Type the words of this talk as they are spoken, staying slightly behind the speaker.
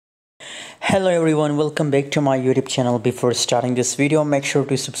Hello everyone, welcome back to my YouTube channel. Before starting this video, make sure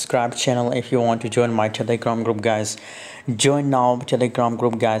to subscribe channel if you want to join my Telegram group, guys. Join now Telegram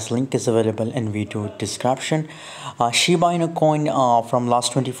group, guys. Link is available in video description. Shiba Inu coin from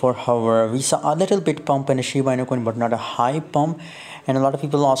last 24 hours, we saw a little bit pump in a Shiba Inu coin, but not a high pump. And a lot of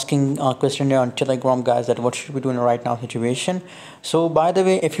people asking a question on Telegram, guys, that what should we do in right now situation. So by the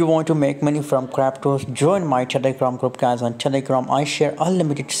way, if you want to make money from cryptos, join my Telegram group, guys. On Telegram I share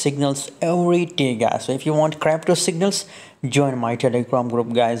unlimited signals every day, guys. So if you want crypto signals, join my Telegram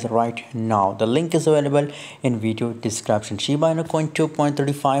group, guys, right now. The link is available in video description. Shiba Inu coin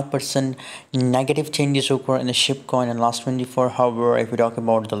 2.35% negative changes occur in the SHIB coin in last 24 hours. If we talk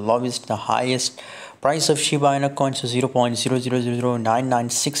about the lowest, the highest price of Shiba Inu coin, so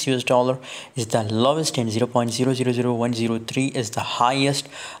 0.000996 US dollar is the lowest, and 0.000103 is the highest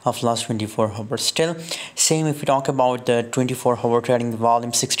of last 24 hours. Still same if we talk about the 24-hour trading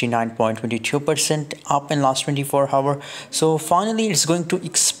volume, 69.22% up in last 24 hours. So finally it's going to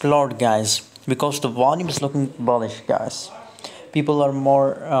explode, guys, because the volume is looking bullish, guys. People are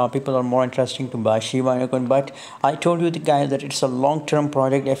more interesting to buy Shiba Inu coin, but I told you, the guys, that it's a long-term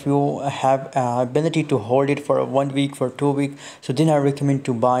project. If you have ability to hold it for 1 week, for 2 weeks, so then I recommend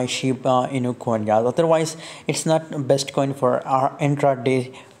to buy Shiba Inu coin, guys. Otherwise it's not best coin for our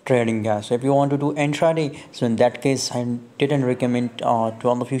intraday trading, guys. So if you want to do intraday, so in that case I didn't recommend to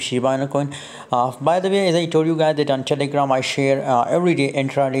all of you Shiba Inu coin. By the way, as I told you, guys, that on Telegram I share every day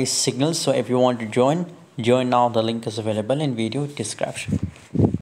intraday signals. So if you want to join now, the link is available in video description.